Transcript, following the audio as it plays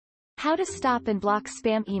How to stop and block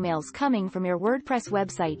spam emails coming from your WordPress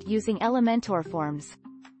website using Elementor forms.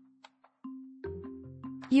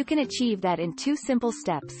 You can achieve that in 2 simple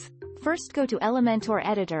steps. First, go to Elementor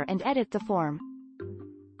editor and edit the form.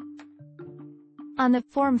 On the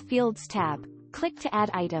Form Fields tab, click to add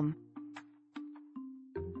item.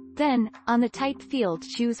 Then, on the Type field,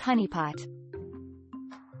 choose Honeypot.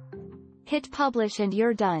 Hit Publish and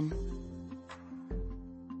you're done.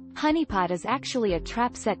 Honeypot is actually a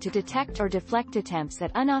trap set to detect or deflect attempts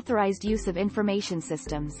at unauthorized use of information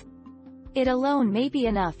systems. It alone may be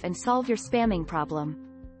enough and solve your spamming problem.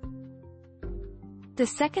 The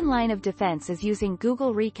second line of defense is using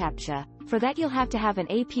Google reCAPTCHA. For that you'll have to have an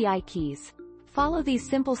API keys. Follow these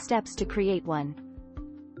simple steps to create one.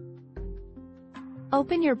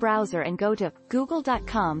 Open your browser and go to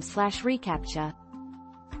google.com/reCAPTCHA.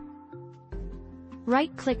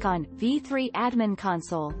 Right-click on V3 Admin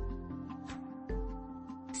Console.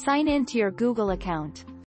 Sign in to your Google account.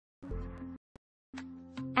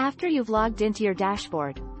 After you've logged into your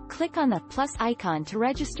dashboard, click on the plus icon to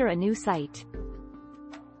register a new site.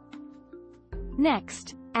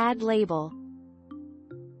 Next, add label.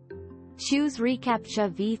 Choose reCAPTCHA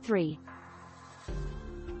v3.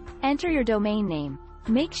 Enter your domain name.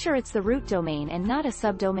 Make sure it's the root domain and not a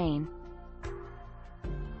subdomain.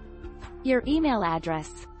 Your email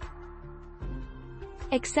address.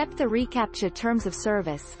 Accept the reCAPTCHA terms of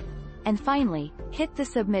service. And finally, hit the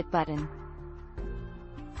submit button.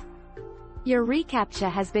 Your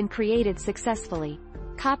reCAPTCHA has been created successfully.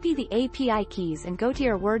 Copy the API keys and go to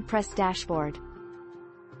your WordPress dashboard.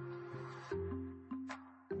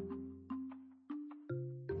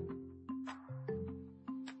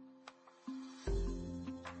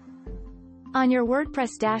 On your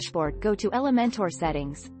WordPress dashboard, go to Elementor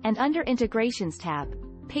Settings, and under Integrations tab,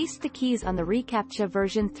 paste the keys on the reCAPTCHA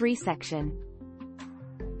version 3 section.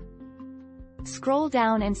 Scroll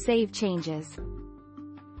down and save changes.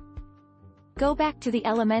 Go back to the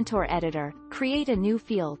Elementor editor, create a new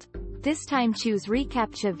field. This time choose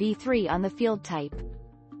reCAPTCHA v3 on the field type.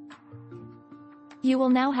 You will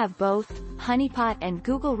now have both Honeypot and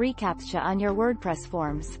Google reCAPTCHA on your WordPress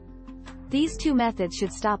forms. These 2 methods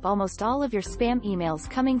should stop almost all of your spam emails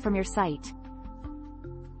coming from your site.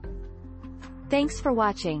 Thanks for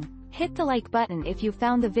watching. Hit the like button if you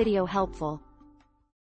found the video helpful.